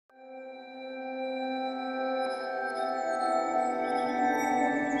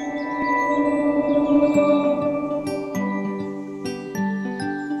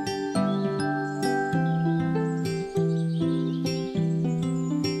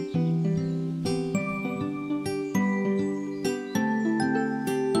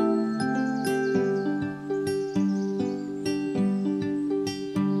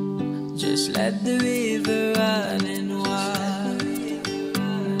Let the river run and wild.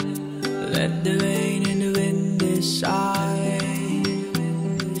 Let the rain and the wind decide.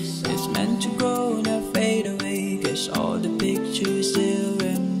 It's meant to grow, not fade away, 'cause all the pictures still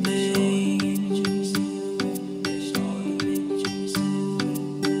remain.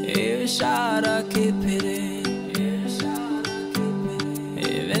 Inside I keep it in.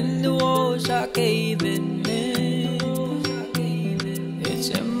 Even the walls are caving in. It's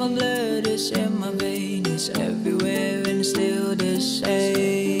in my blood, it's in my veins, it's everywhere and still the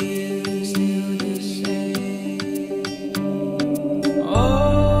same.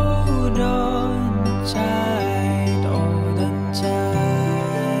 Hold on tight, hold on tight.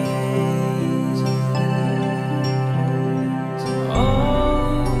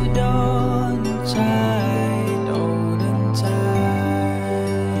 Hold on tight, hold on tight.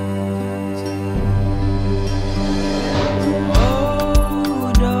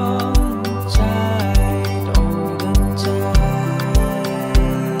 Hold on tight, hold on tight.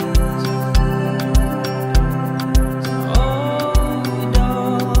 Hold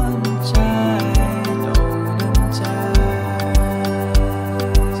on tight, hold on tight.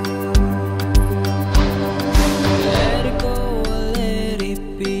 Let it go, let it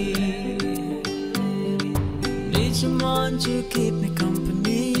be. Need someone to keep me